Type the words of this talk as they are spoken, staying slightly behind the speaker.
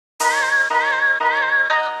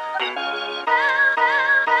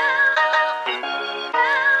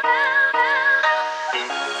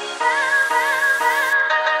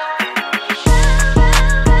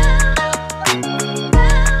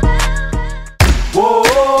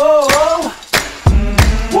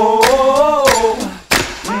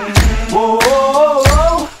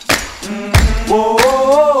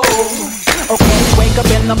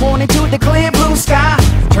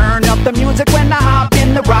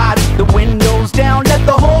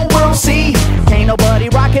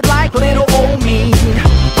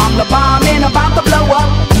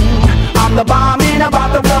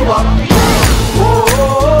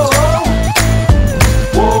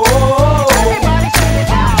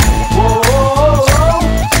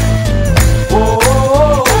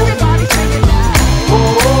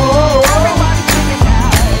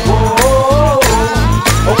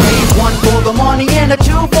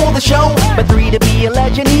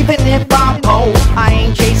even if I'm poor. I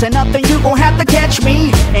ain't chasing nothing, you gon' have to catch me.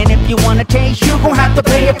 And if you wanna taste, you gon' have to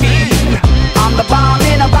pay a fee. I'm the bomb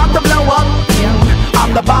and about to blow up.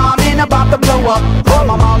 I'm the bomb and about to blow up. All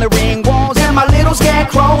my Molly ring walls and my little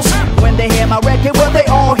scarecrows. When they hear my record, well they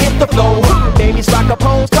all hit the floor. Babies rock a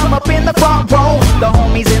pose, come up in the front row. The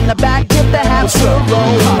homies in the back get the half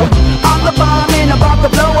roll. I'm the bomb and about to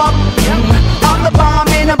blow up. I'm the bomb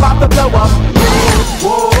and about to blow up.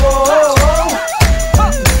 Whoa.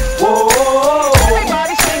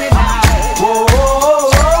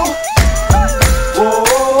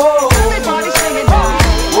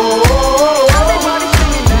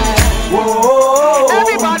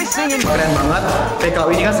 Keren banget,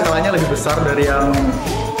 PKU ini kan skalanya lebih besar dari yang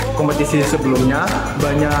kompetisi sebelumnya.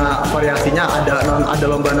 Banyak variasinya, ada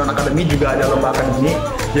lomba non akademi, juga ada lomba akademi.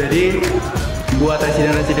 Jadi buat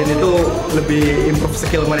residen itu lebih improve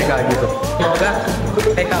skill mereka gitu. Semoga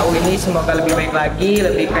PKU ini semoga lebih baik lagi,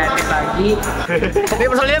 lebih kreatif lagi.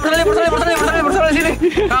 Personil sini.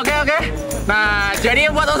 Oke. Nah,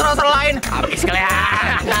 jadi buat unsur-unsur lain habis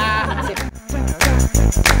kalian.